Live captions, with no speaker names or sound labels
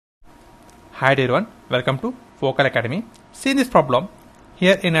Hi everyone, welcome to Focal Academy. See this problem.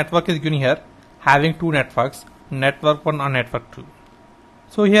 Here a network is given here having two networks, network 1 and network 2.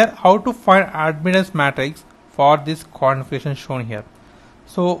 So here how to find admittance matrix for this configuration shown here.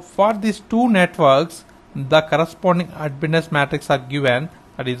 So for these two networks, the corresponding admittance matrix are given,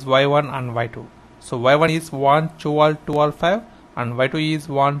 that is y1 and y2. So y1 is 1, 12, 12, 5 and y2 is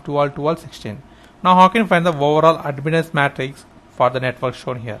 1, 12, 12, 16. Now how can you find the overall admittance matrix for the network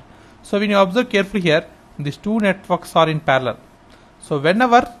shown here? So when you observe carefully here, these two networks are in parallel. So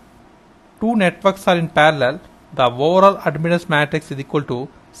whenever two networks are in parallel, the overall admittance matrix is equal to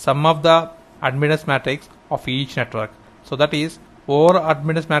sum of the admittance matrix of each network. So that is overall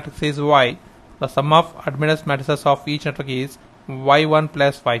admittance matrix is y. The sum of admittance matrices of each network is y1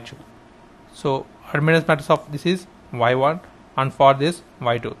 plus y2. So admittance matrix of this is y1 and for this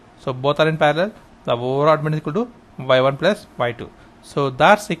y2. So both are in parallel. The overall admittance is equal to y1 plus y2. So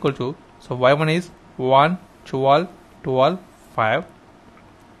that's equal to, so y1 is 1, 12, 12, 5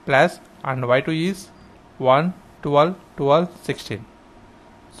 plus and y2 is 1, 12, 12, 16.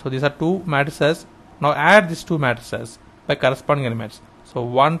 So these are two matrices. Now add these two matrices by corresponding elements. So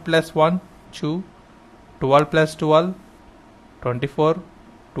 1 plus 1, 2, 12 plus 12, 24,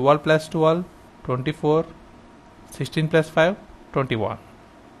 12 plus 12, 24, 16 plus 5, 21.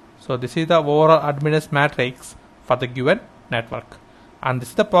 So this is the overall admittance matrix for the given network. And this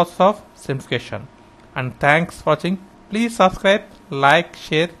is the process of simplification. And thanks for watching. Please subscribe, like,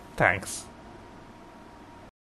 share. Thanks.